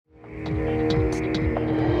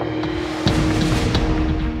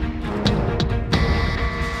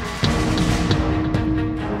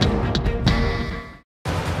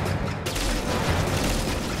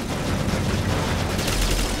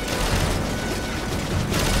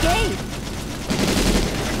escape!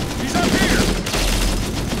 He's up here!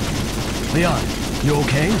 Leon, you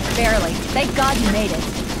okay? Barely. Thank God you made it.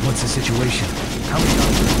 What's the situation? How many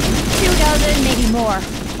are there? 2 dozen, maybe more.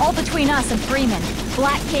 All between us and Freeman.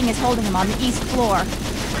 Black King is holding him on the east floor.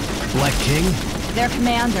 Black King? Their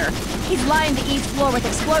commander. He's lined the east floor with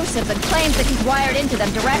explosives and claims that he's wired into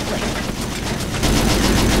them directly.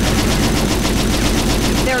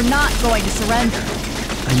 They're not going to surrender.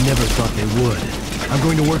 I never thought they would. I'm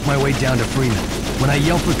going to work my way down to Freeman. When I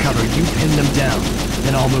yell for cover, you pin them down.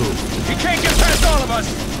 Then I'll move. He can't get past all of us!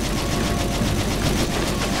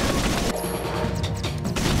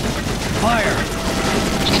 Fire!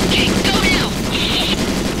 Okay, go now!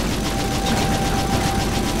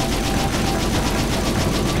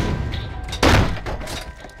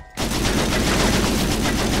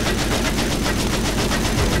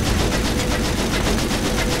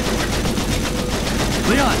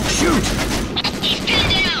 Leon, shoot! He's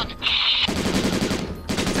pinned down!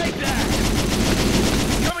 Take that!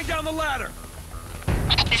 He's coming down the ladder!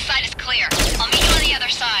 This side is clear. I'll meet you on the other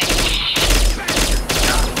side.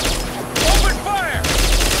 Open fire!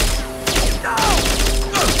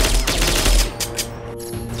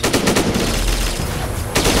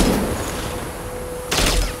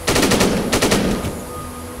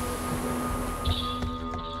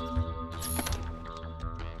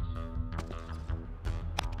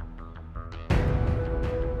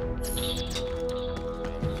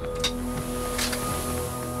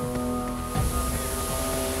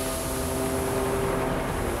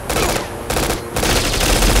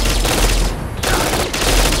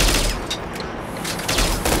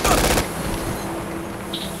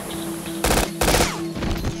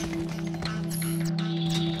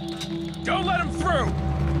 Don't let him through!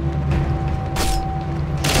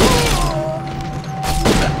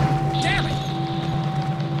 Damn it!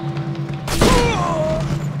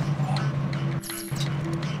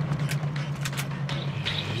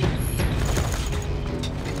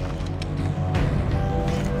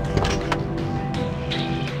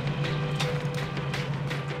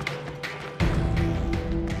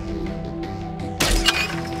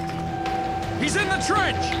 He's in the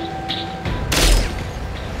trench!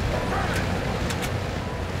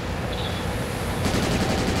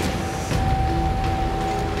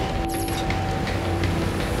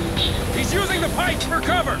 He's using the pipes for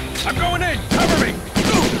cover! I'm going in! Cover me!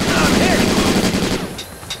 I'm hit!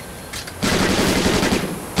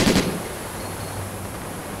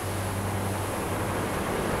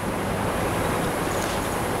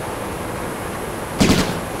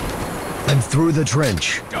 I'm through the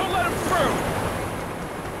trench. Don't let him through!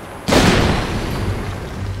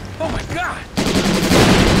 Oh my God!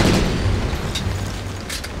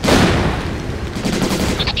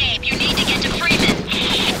 Gabe, you need to get to Freeman.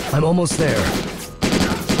 I'm almost there.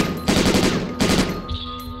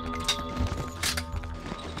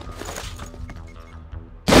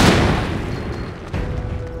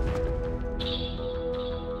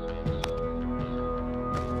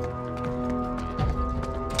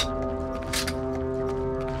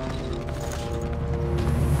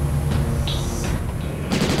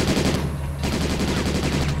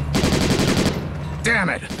 Damn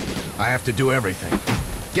it! I have to do everything.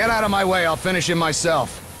 Get out of my way, I'll finish him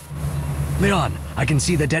myself. Leon, I can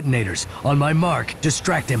see the detonators. On my mark,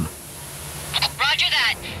 distract him. Roger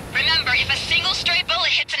that. Remember, if a single stray bullet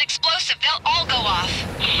hits an explosive, they'll all go off.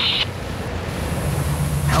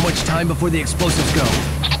 How much time before the explosives go?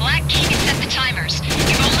 Black King has set the timers.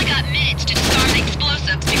 You've only got minutes to disarm the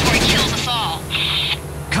explosives before he kills us all.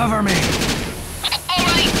 Cover me! All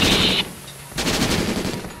right.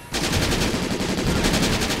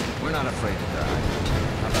 We're not afraid to die.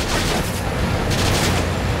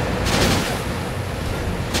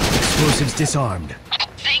 Explosives disarmed.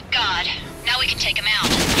 Thank God. Now we can take him out.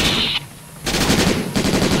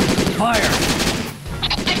 Fire!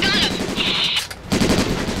 I've got him!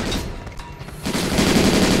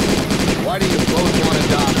 Why do you both want to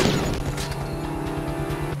die?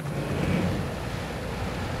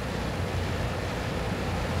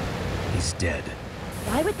 He's dead.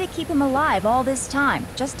 Why would they keep him alive all this time,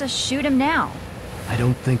 just to shoot him now? I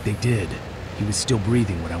don't think they did. He was still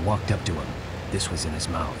breathing when I walked up to him. This was in his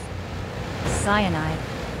mouth. Cyanide.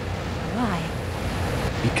 Why?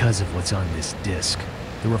 Because of what's on this disc.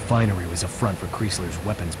 The refinery was a front for Chrysler's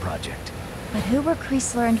weapons project. But who were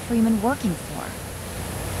Chrysler and Freeman working for?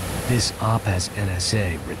 This op has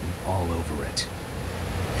NSA written all over it.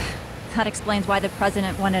 That explains why the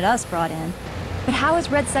president wanted us brought in. But how is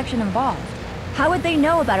Red Section involved? How would they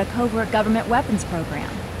know about a covert government weapons program?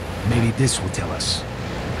 Maybe this will tell us.